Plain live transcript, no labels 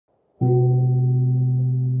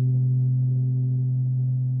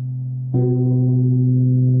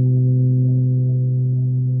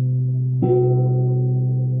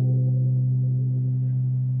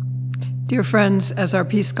Dear friends, as our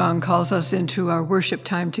peace gong calls us into our worship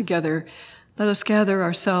time together, let us gather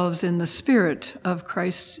ourselves in the spirit of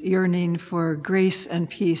Christ's yearning for grace and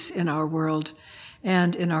peace in our world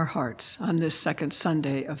and in our hearts on this second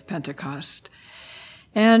Sunday of Pentecost.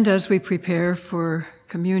 And as we prepare for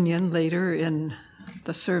communion later in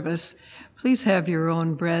the service, please have your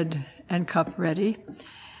own bread and cup ready,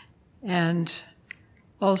 and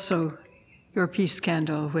also your peace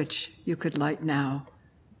candle, which you could light now.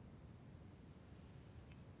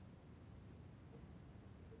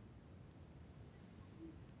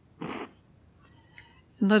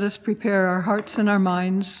 And let us prepare our hearts and our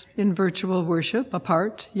minds in virtual worship,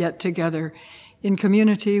 apart yet together, in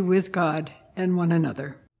community with God and one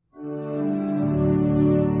another.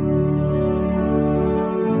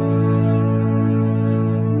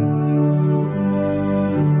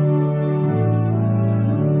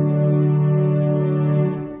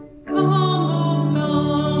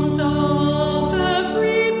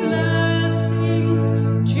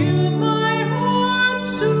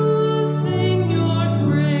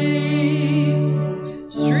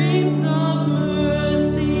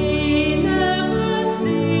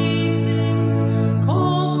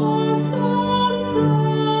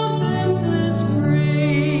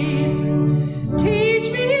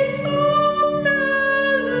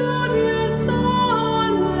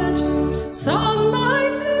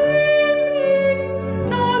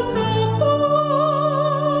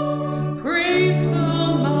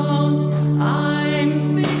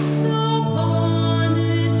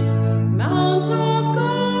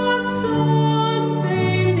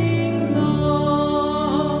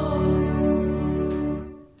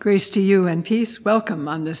 Grace to you and peace. Welcome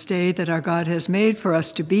on this day that our God has made for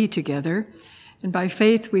us to be together. And by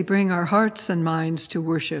faith, we bring our hearts and minds to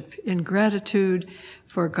worship in gratitude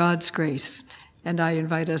for God's grace. And I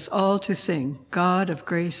invite us all to sing, God of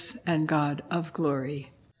grace and God of glory.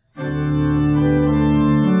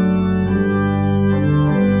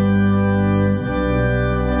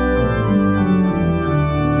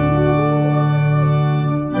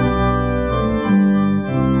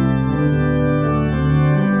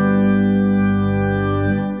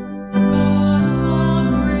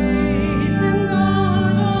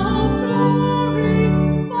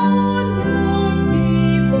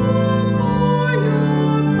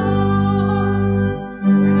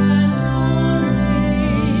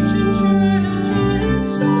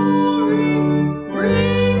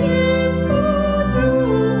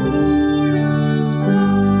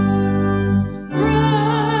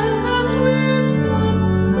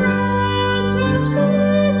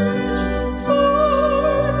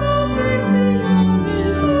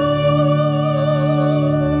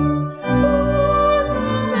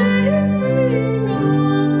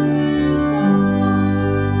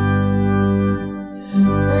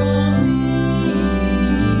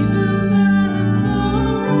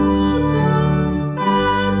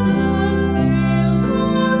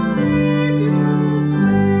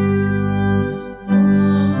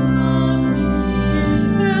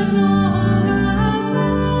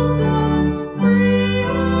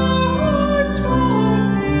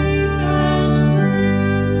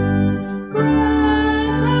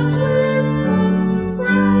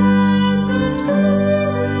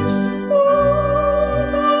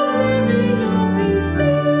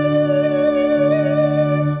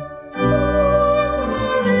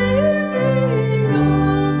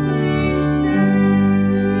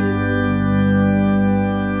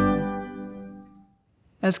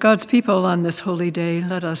 As God's people on this holy day,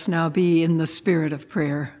 let us now be in the spirit of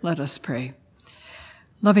prayer. Let us pray.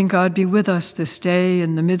 Loving God, be with us this day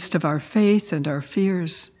in the midst of our faith and our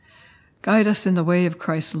fears. Guide us in the way of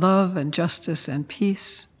Christ's love and justice and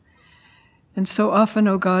peace. And so often,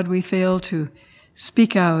 O God, we fail to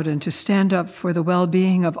speak out and to stand up for the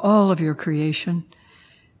well-being of all of your creation.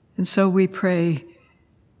 And so we pray,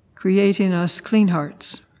 create in us clean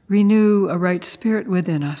hearts, renew a right spirit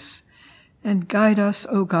within us, and guide us,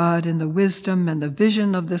 O God, in the wisdom and the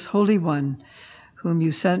vision of this Holy One, whom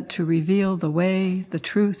you sent to reveal the way, the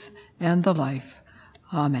truth, and the life.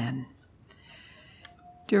 Amen.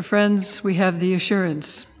 Dear friends, we have the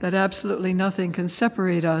assurance that absolutely nothing can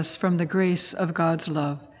separate us from the grace of God's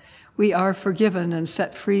love. We are forgiven and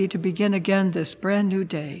set free to begin again this brand new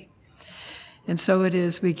day. And so it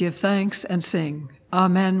is we give thanks and sing,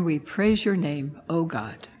 Amen, we praise your name, O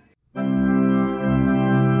God. Amen.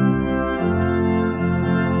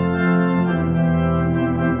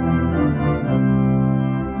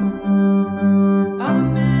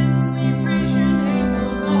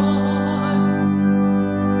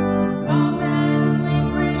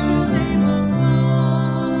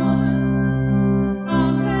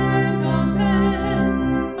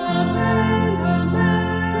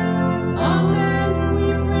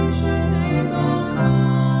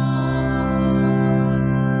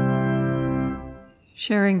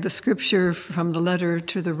 Sharing the scripture from the letter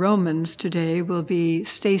to the Romans today will be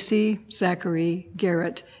Stacy, Zachary,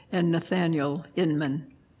 Garrett, and Nathaniel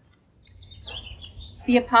Inman.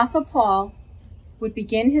 The Apostle Paul would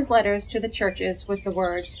begin his letters to the churches with the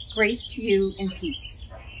words, "Grace to you and peace."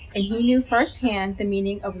 And he knew firsthand the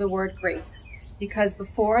meaning of the word grace, because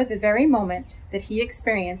before the very moment that he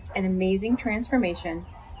experienced an amazing transformation,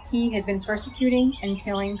 he had been persecuting and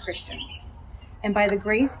killing Christians. And by the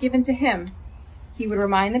grace given to him, he would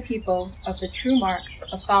remind the people of the true marks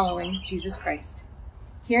of following Jesus Christ.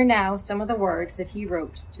 Hear now some of the words that he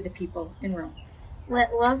wrote to the people in Rome.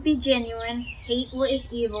 Let love be genuine, hate what is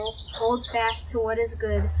evil, hold fast to what is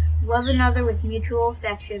good, love another with mutual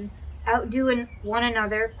affection, outdo one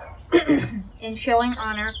another in showing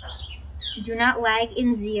honor, do not lag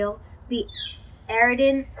in zeal, be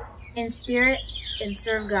ardent in spirits, and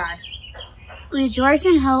serve God. Rejoice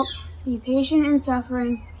in hope, be patient in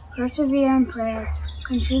suffering, persevere in prayer,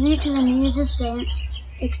 contribute to the needs of saints,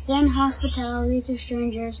 extend hospitality to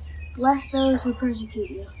strangers, bless those who persecute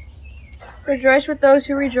you. Rejoice with those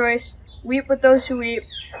who rejoice, weep with those who weep,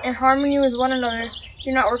 in harmony with one another.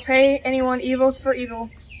 Do not repay anyone evil for evil,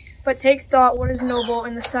 but take thought what is noble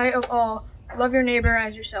in the sight of all. Love your neighbor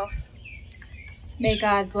as yourself. May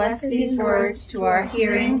God bless these words to our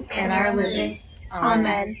hearing and our living.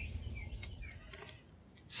 Amen.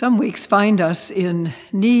 Some weeks find us in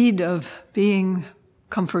need of being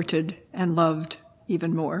comforted and loved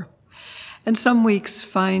even more. And some weeks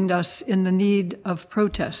find us in the need of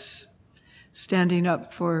protests, standing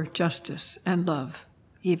up for justice and love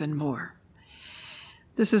even more.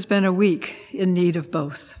 This has been a week in need of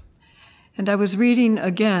both. And I was reading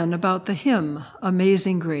again about the hymn,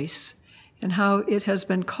 Amazing Grace, and how it has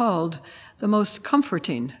been called the most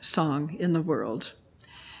comforting song in the world.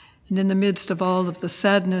 And in the midst of all of the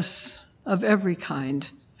sadness of every kind,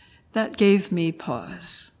 that gave me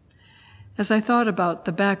pause as I thought about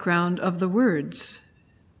the background of the words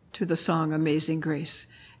to the song Amazing Grace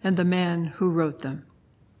and the man who wrote them.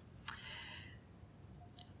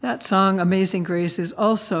 That song, Amazing Grace, is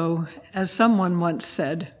also, as someone once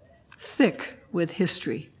said, thick with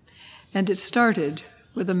history, and it started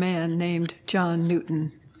with a man named John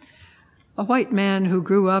Newton, a white man who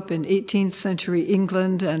grew up in 18th century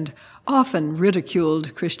England and often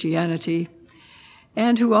ridiculed Christianity,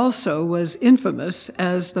 and who also was infamous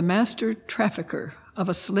as the master trafficker of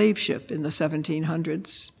a slave ship in the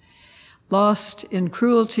 1700s, lost in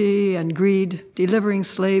cruelty and greed, delivering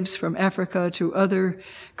slaves from Africa to other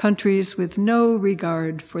countries with no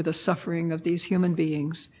regard for the suffering of these human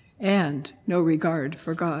beings and no regard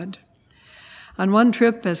for God. On one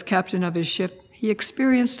trip as captain of his ship, he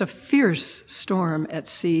experienced a fierce storm at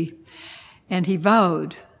sea, and he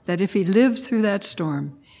vowed that if he lived through that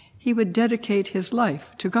storm, he would dedicate his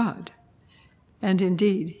life to God. And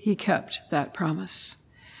indeed, he kept that promise.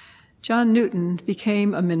 John Newton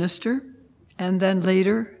became a minister, and then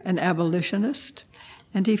later an abolitionist,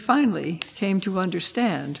 and he finally came to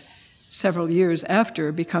understand, several years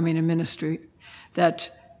after becoming a minister, that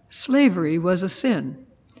slavery was a sin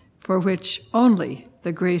for which only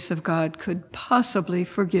the grace of God could possibly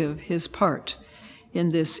forgive his part in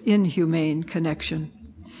this inhumane connection.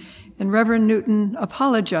 And Reverend Newton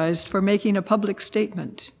apologized for making a public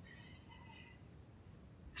statement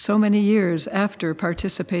so many years after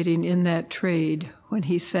participating in that trade when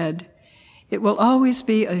he said, "It will always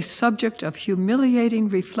be a subject of humiliating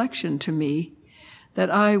reflection to me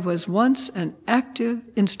that I was once an active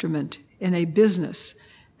instrument in a business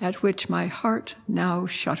at which my heart now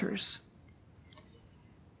shudders."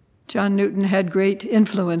 John Newton had great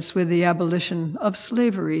influence with the abolition of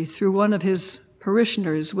slavery through one of his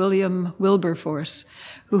parishioners, William Wilberforce,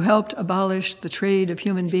 who helped abolish the trade of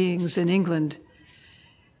human beings in England.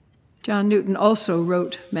 John Newton also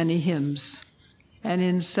wrote many hymns, and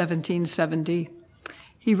in 1770,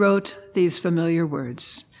 he wrote these familiar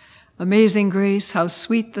words, "Amazing grace, how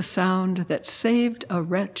sweet the sound that saved a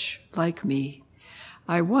wretch like me.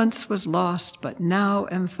 I once was lost, but now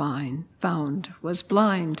am found, was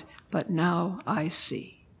blind, but now I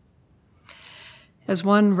see." As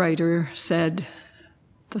one writer said,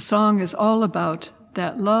 the song is all about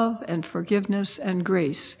that love and forgiveness and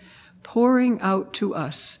grace pouring out to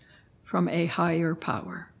us from a higher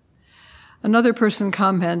power. Another person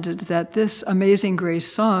commented that this Amazing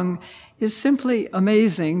Grace song is simply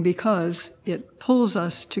amazing because it pulls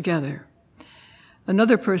us together.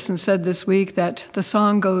 Another person said this week that the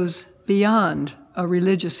song goes beyond a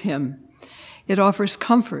religious hymn. It offers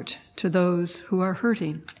comfort to those who are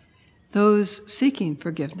hurting, those seeking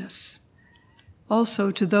forgiveness,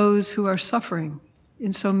 also to those who are suffering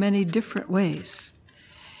in so many different ways.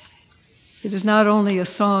 It is not only a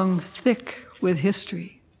song thick with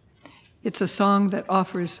history, it's a song that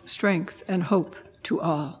offers strength and hope to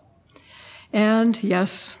all. And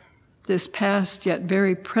yes, this past yet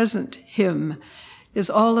very present hymn is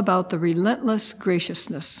all about the relentless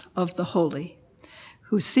graciousness of the holy,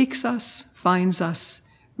 who seeks us, finds us,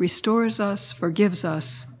 restores us, forgives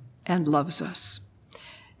us, and loves us,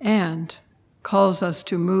 and calls us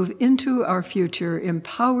to move into our future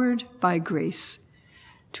empowered by grace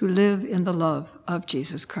to live in the love of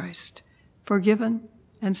Jesus Christ, forgiven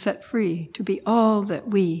and set free to be all that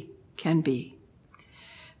we can be.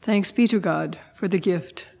 Thanks be to God for the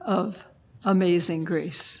gift of Amazing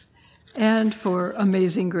Grace, and for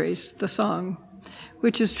Amazing Grace, the song,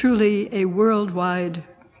 which is truly a worldwide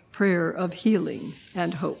prayer of healing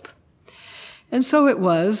and hope. And so it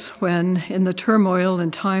was when, in the turmoil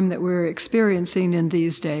and time that we're experiencing in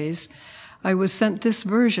these days, I was sent this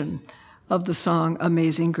version of the song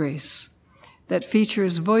Amazing Grace that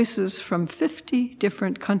features voices from 50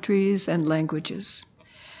 different countries and languages.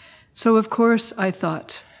 So, of course, I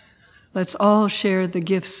thought, let's all share the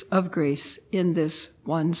gifts of grace in this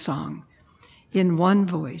one song, in one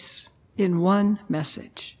voice, in one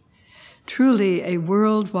message. Truly a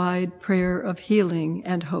worldwide prayer of healing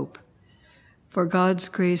and hope. For God's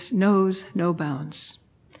grace knows no bounds,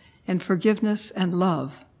 and forgiveness and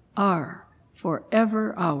love are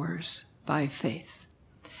forever ours by faith.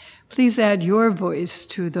 Please add your voice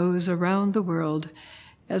to those around the world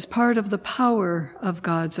as part of the power of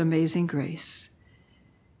God's amazing grace.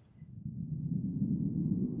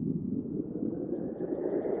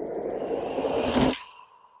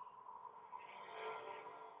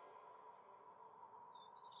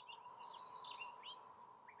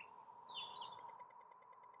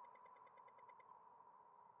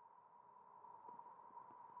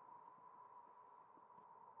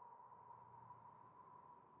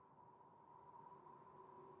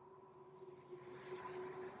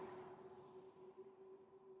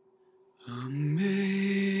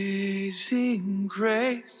 Amazing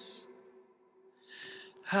grace,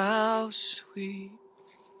 how sweet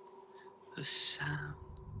the sound.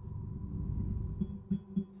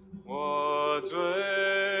 我罪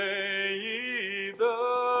已得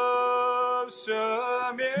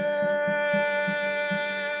赦免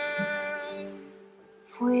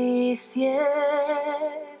Fui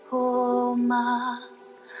ciego,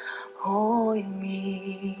 mas hoy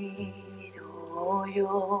miro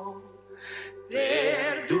yo.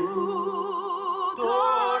 Perdutor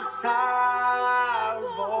salvo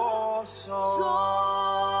soy.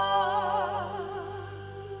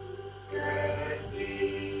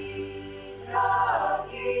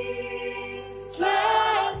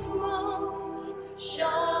 Let mon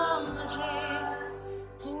changer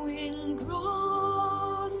pour une grosse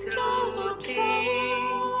Christ.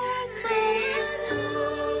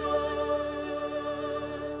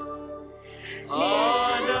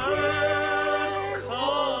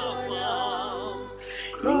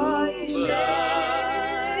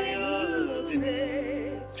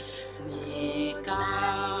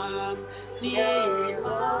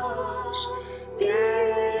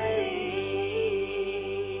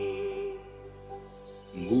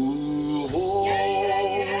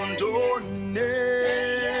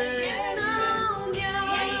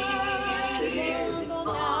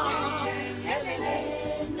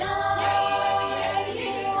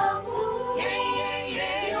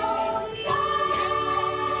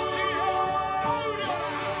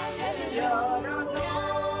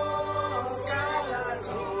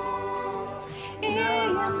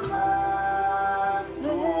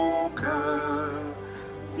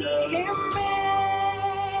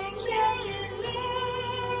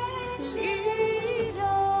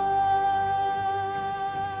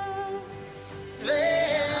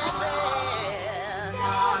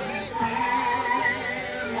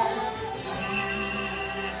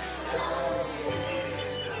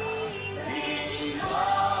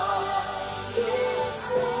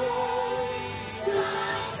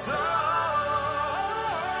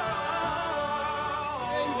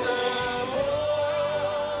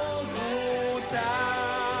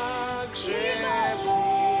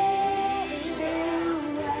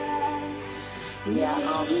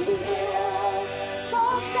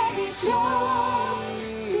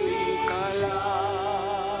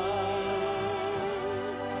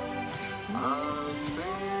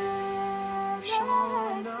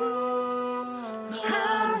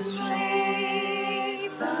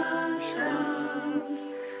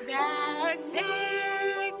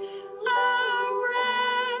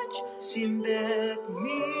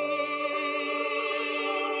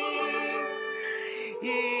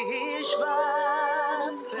 Ich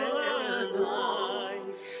war verloren.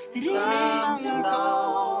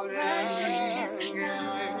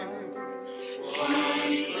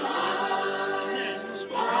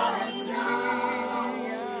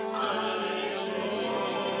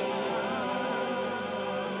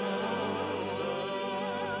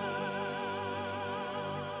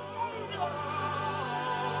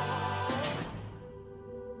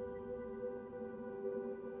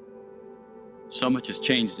 So much has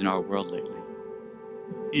changed in our world lately.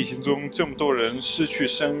 疫情中，这么多人失去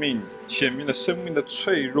生命，显明了生命的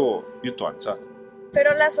脆弱与短暂。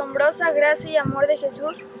Pero la asombrosa gracia y amor de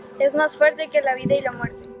Jesús es más fuerte que la vida y la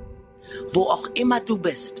muerte. Wo auch immer du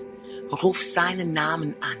bist, ruf seinen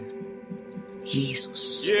Namen an.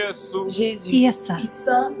 Jesus. Jesus. Jesus.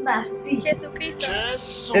 Isa Masih. Jesucristo.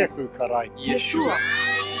 Yeshua.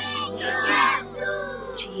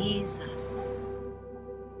 Jesus.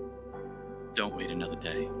 Don't wait another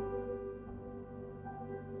day.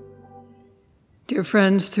 Dear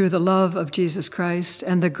friends, through the love of Jesus Christ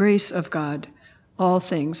and the grace of God, all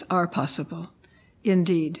things are possible.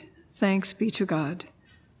 Indeed, thanks be to God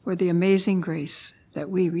for the amazing grace that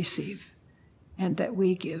we receive and that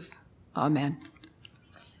we give. Amen.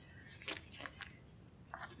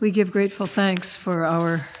 We give grateful thanks for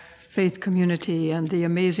our faith community and the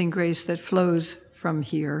amazing grace that flows from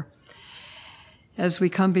here as we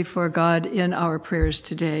come before God in our prayers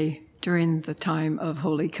today during the time of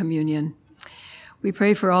Holy Communion. We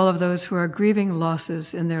pray for all of those who are grieving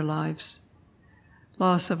losses in their lives,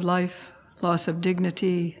 loss of life, loss of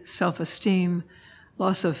dignity, self-esteem,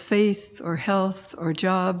 loss of faith or health or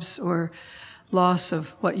jobs, or loss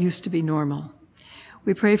of what used to be normal.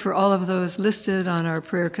 We pray for all of those listed on our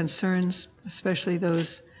prayer concerns, especially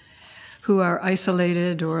those who are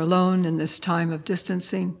isolated or alone in this time of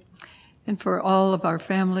distancing, and for all of our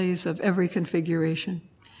families of every configuration.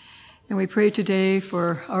 And we pray today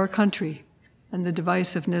for our country and the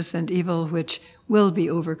divisiveness and evil which will be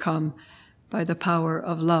overcome by the power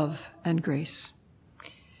of love and grace.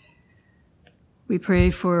 We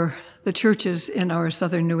pray for the churches in our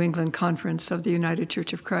Southern New England Conference of the United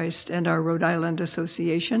Church of Christ and our Rhode Island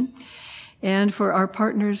Association, and for our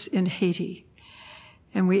partners in Haiti.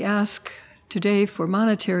 And we ask today for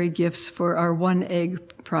monetary gifts for our One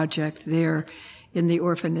Egg project there in the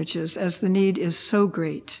orphanages, as the need is so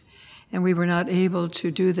great, and we were not able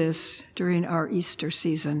to do this during our Easter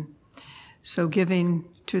season. So giving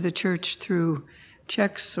to the church through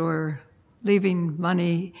checks or leaving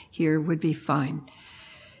money here would be fine.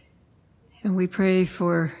 And we pray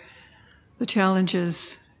for the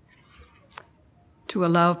challenges to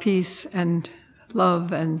allow peace and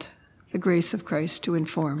love and the grace of Christ to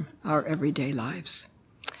inform our everyday lives.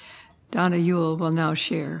 Donna Ewell will now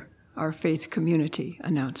share our faith community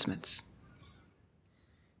announcements.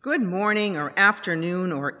 Good morning or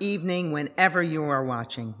afternoon or evening, whenever you are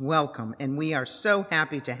watching. Welcome, and we are so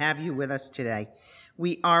happy to have you with us today.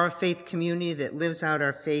 We are a faith community that lives out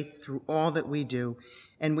our faith through all that we do,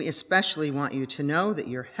 and we especially want you to know that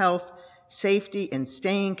your health, safety, and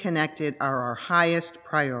staying connected are our highest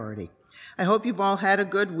priority. I hope you've all had a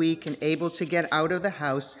good week and able to get out of the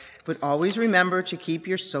house, but always remember to keep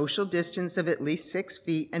your social distance of at least 6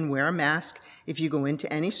 feet and wear a mask if you go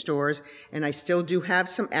into any stores. And I still do have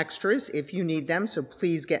some extras if you need them, so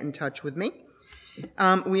please get in touch with me.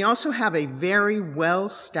 We also have a very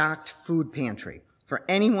well-stocked food pantry for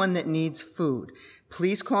anyone that needs food.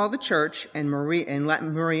 Please call the church and let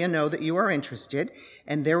Maria know that you are interested,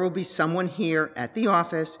 and there will be someone here at the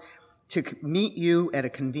office to meet you at a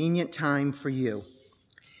convenient time for you.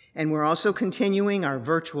 And we're also continuing our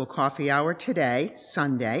virtual coffee hour today,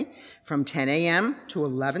 Sunday, from 10 a.m. to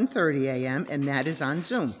 11:30 a.m., and that is on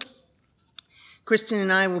Zoom. Kristen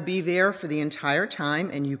and I will be there for the entire time,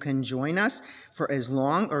 and you can join us for as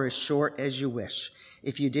long or as short as you wish.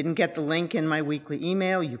 If you didn't get the link in my weekly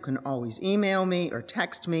email, you can always email me or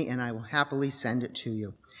text me, and I will happily send it to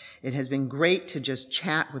you. It has been great to just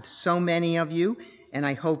chat with so many of you, and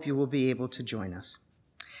I hope you will be able to join us.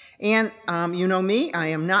 And you know me, I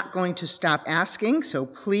am not going to stop asking, so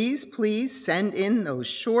please send in those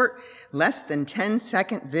short, less than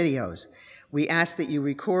 10-second videos. We ask that you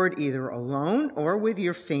record either alone or with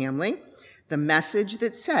your family the message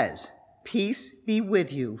that says, "Peace be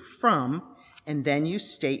with you from," and then you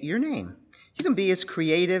state your name. You can be as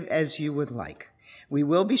creative as you would like. We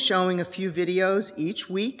will be showing a few videos each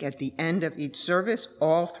week at the end of each service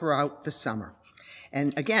all throughout the summer.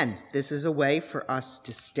 And again, this is a way for us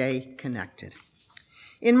to stay connected.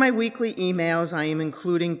 In my weekly emails, I am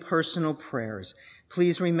including personal prayers.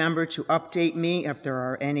 Please remember to update me if there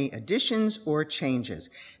are any additions or changes.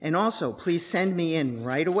 And also, please send me in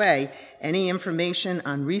right away any information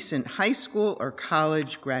on recent high school or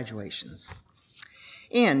college graduations.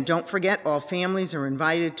 And don't forget, all families are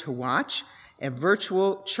invited to watch a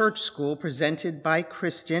virtual church school presented by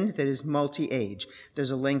Kristen that is multi-age.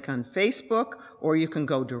 There's a link on Facebook, or you can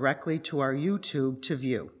go directly to our YouTube to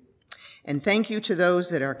view. And thank you to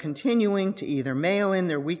those that are continuing to either mail in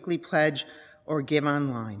their weekly pledge or give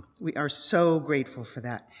online. We are so grateful for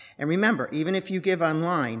that. And remember, even if you give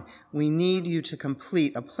online, we need you to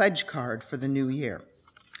complete a pledge card for the new year.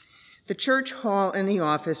 The church hall and the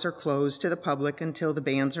office are closed to the public until the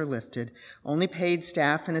bans are lifted. Only paid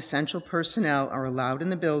staff and essential personnel are allowed in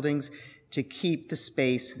the buildings to keep the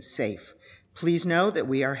space safe. Please know that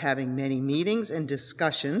we are having many meetings and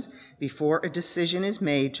discussions before a decision is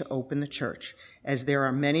made to open the church, as there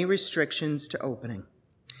are many restrictions to opening.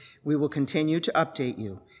 We will continue to update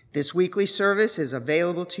you. This weekly service is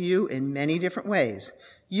available to you in many different ways: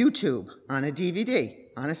 YouTube, on a DVD,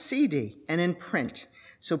 on a CD, and in print.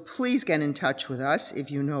 So please get in touch with us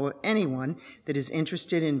if you know of anyone that is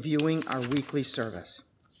interested in viewing our weekly service.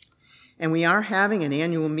 And we are having an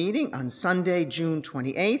annual meeting on Sunday, June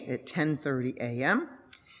 28th at 10:30 a.m.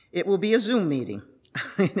 It will be a Zoom meeting,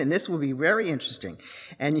 and this will be very interesting.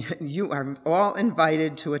 And you are all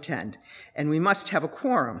invited to attend. And we must have a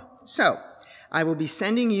quorum. So I will be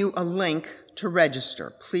sending you a link to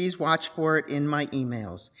register. Please watch for it in my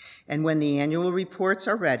emails. And when the annual reports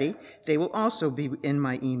are ready, they will also be in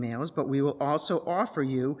my emails, but we will also offer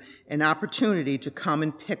you an opportunity to come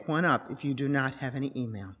and pick one up if you do not have any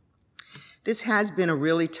email. This has been a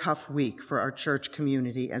really tough week for our church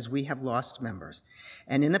community as we have lost members.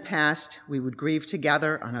 And in the past, we would grieve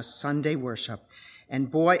together on a Sunday worship. And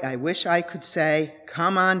boy, I wish I could say,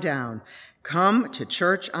 come on down, come to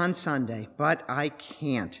church on Sunday, but I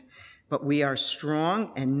can't. But we are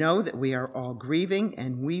strong and know that we are all grieving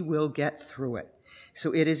and we will get through it.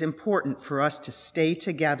 So it is important for us to stay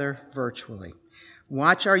together virtually.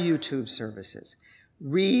 Watch our YouTube services.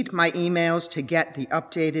 Read my emails to get the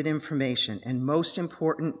updated information, and most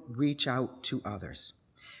important, reach out to others.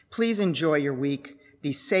 Please enjoy your week.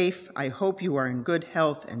 Be safe. I hope you are in good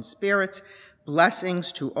health and spirits.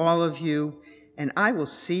 Blessings to all of you, and I will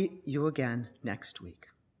see you again next week.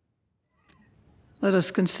 Let us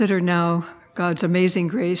consider now God's amazing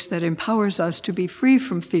grace that empowers us to be free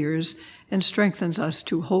from fears and strengthens us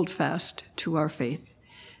to hold fast to our faith,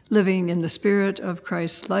 living in the spirit of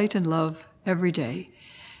Christ's light and love every day,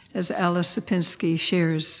 as Alice Sapinski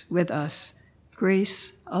shares with us,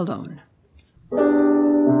 Grace Alone.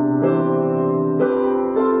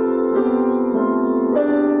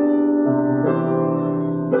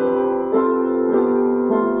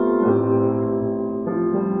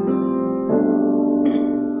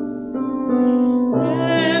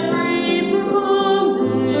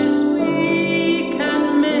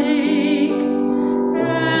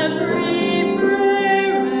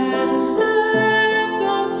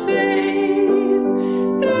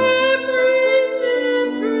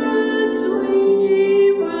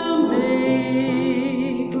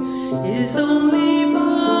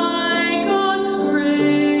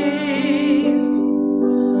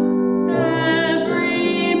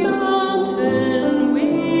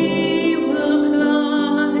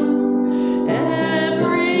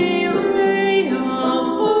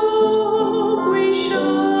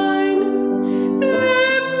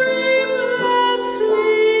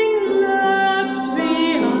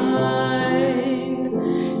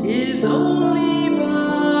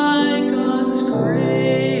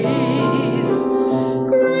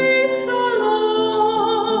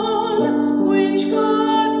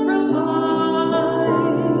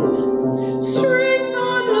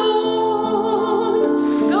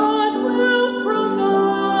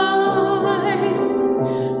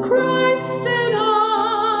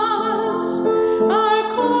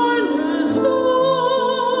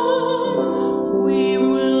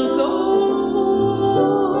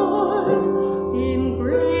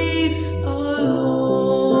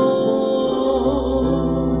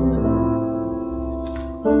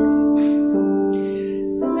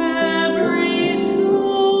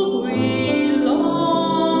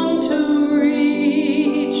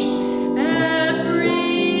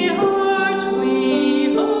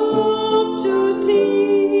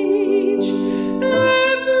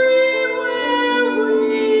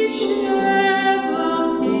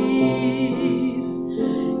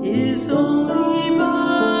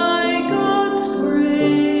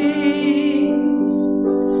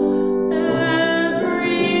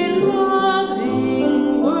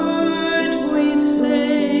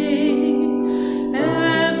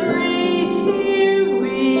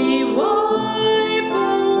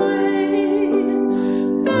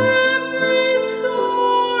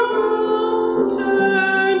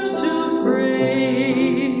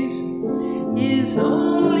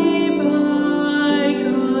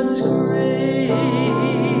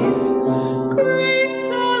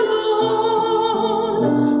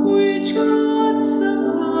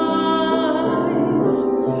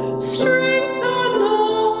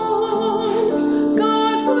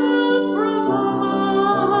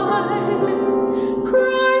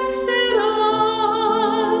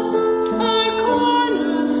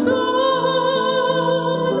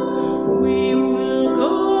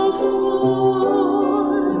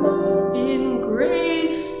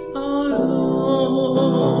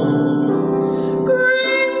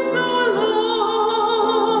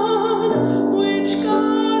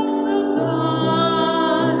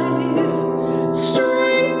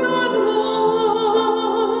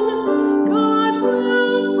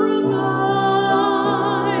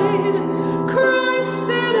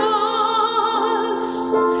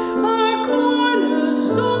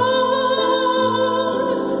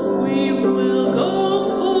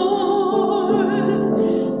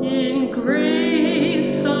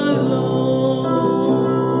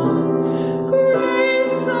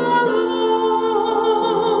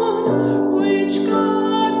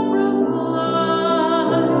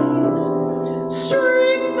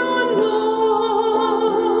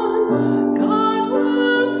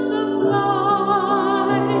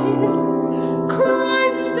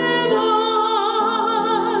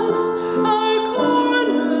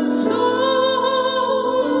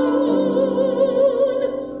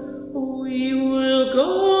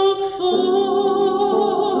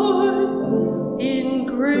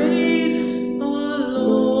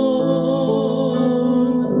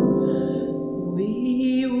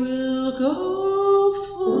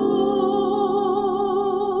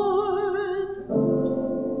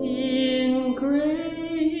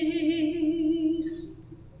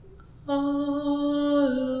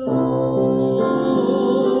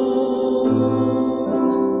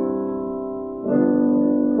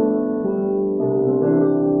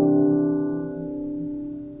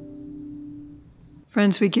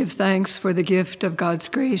 Friends, we give thanks for the gift of God's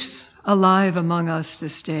grace alive among us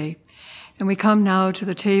this day. And we come now to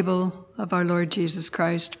the table of our Lord Jesus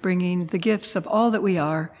Christ, bringing the gifts of all that we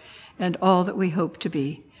are and all that we hope to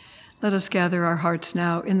be. Let us gather our hearts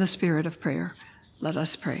now in the spirit of prayer. Let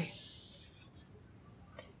us pray.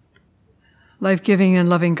 Life-giving and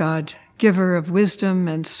loving God, giver of wisdom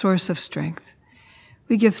and source of strength,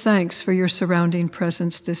 we give thanks for your surrounding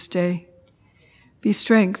presence this day. Be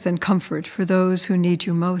strength and comfort for those who need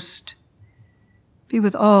you most. Be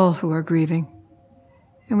with all who are grieving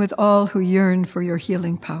and with all who yearn for your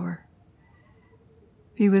healing power.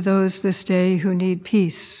 Be with those this day who need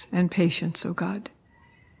peace and patience, O God.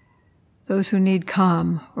 Those who need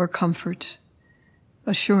calm or comfort,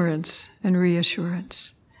 assurance and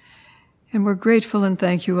reassurance. And we're grateful and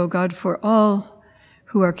thank you, O God, for all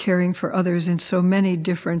who are caring for others in so many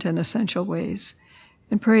different and essential ways,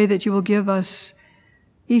 and pray that you will give us,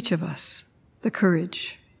 each of us, the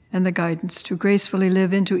courage and the guidance to gracefully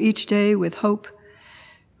live into each day with hope,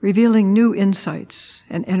 revealing new insights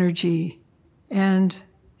and energy and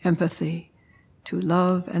empathy to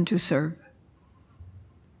love and to serve.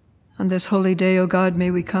 On this holy day, O God, may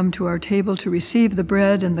we come to our table to receive the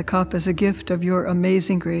bread and the cup as a gift of your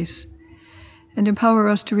amazing grace, and empower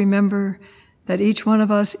us to remember that each one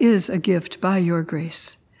of us is a gift by your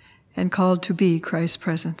grace and called to be Christ's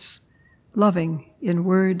presence, loving in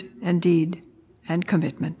word and deed and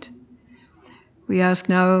commitment. We ask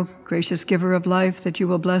now, gracious giver of life, that you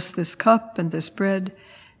will bless this cup and this bread,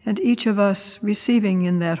 and each of us receiving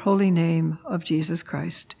in that holy name of Jesus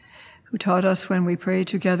Christ, who taught us when we pray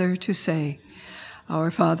together to say,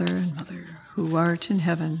 Our Father and Mother, who art in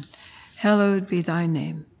heaven, hallowed be thy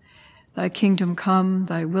name. Thy kingdom come,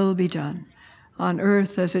 thy will be done, on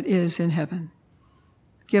earth as it is in heaven.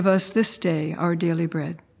 Give us this day our daily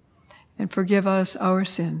bread, and forgive us our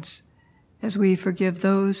sins, as we forgive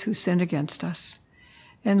those who sin against us.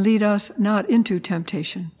 And lead us not into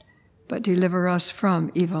temptation, but deliver us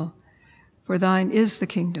from evil. For thine is the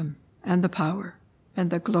kingdom, and the power,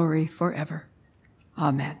 and the glory forever.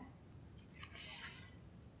 Amen.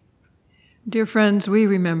 Dear friends, we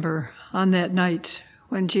remember on that night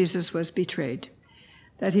when Jesus was betrayed,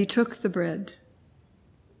 that he took the bread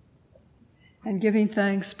and giving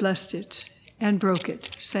thanks, blessed it and broke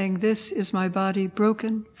it, saying, This is my body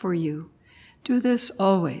broken for you. Do this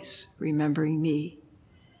always, remembering me.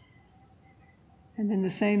 And in the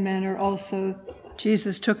same manner also,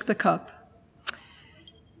 Jesus took the cup.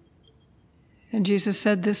 And Jesus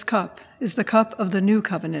said, This cup is the cup of the new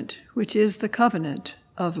covenant, which is the covenant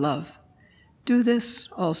of love. Do this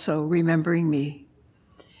also, remembering me.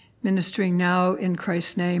 Ministering now in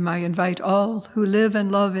Christ's name, I invite all who live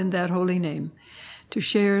and love in that holy name to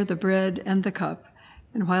share the bread and the cup,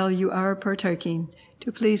 and while you are partaking, to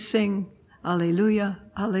please sing, Alleluia,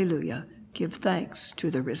 Alleluia, give thanks to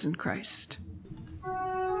the risen Christ.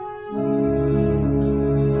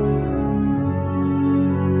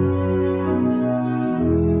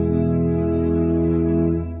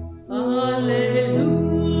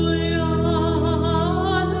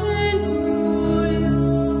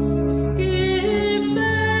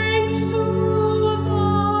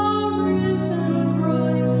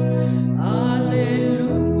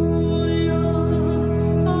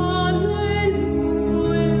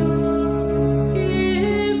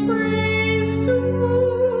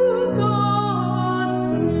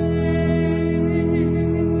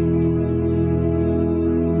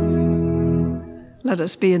 Let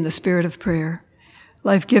us be in the spirit of prayer.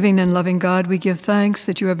 Life-giving and loving God, we give thanks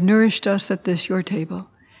that you have nourished us at this your table,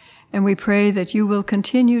 and we pray that you will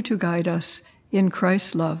continue to guide us in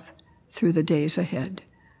Christ's love through the days ahead.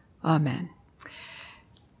 Amen.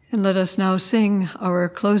 And let us now sing our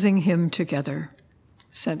closing hymn together,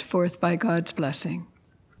 sent forth by God's blessing.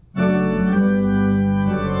 Our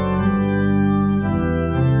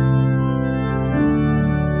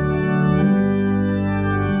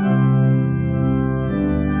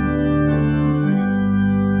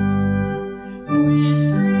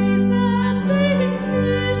faith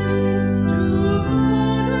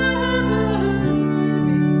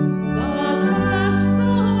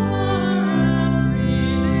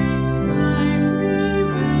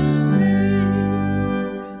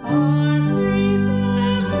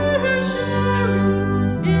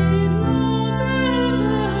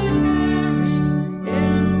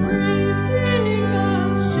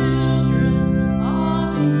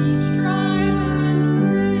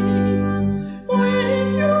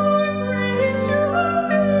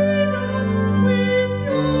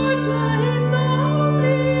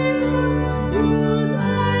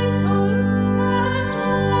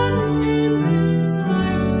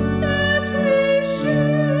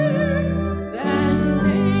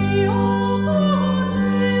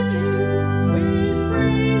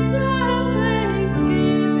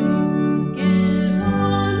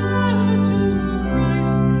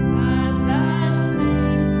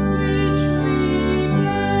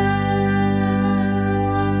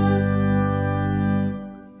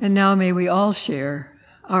now may we all share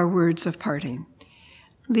our words of parting.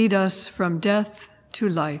 Lead us from death to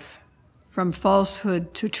life, from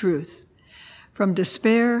falsehood to truth, from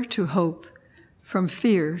despair to hope, from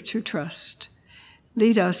fear to trust.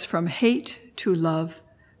 Lead us from hate to love,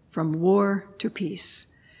 from war to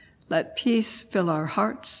peace. Let peace fill our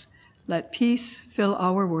hearts. Let peace fill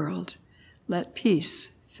our world. Let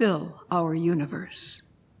peace fill our universe.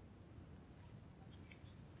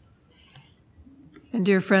 And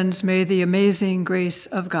dear friends, may the amazing grace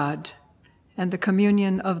of God and the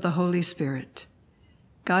communion of the Holy Spirit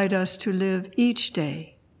guide us to live each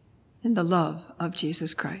day in the love of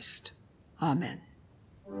Jesus Christ. Amen.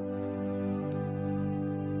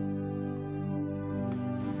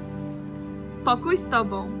 Pokój z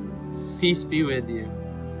tobą. Peace be with you.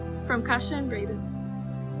 From Kasia and Braden.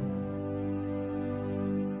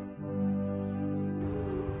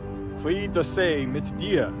 Friede sei mit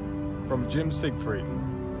dir. From Jim Siegfried.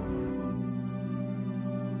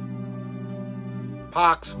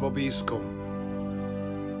 Pax vobiscum.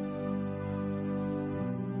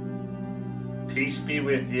 Peace be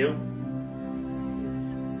with you.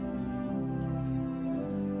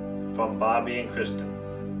 From Bobby and Kristen.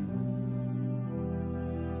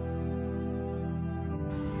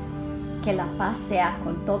 Que la paz sea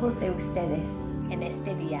con todos de ustedes en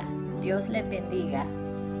este día. Dios les bendiga.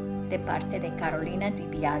 De parte de Carolina Di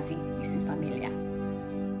Biasi y su familia.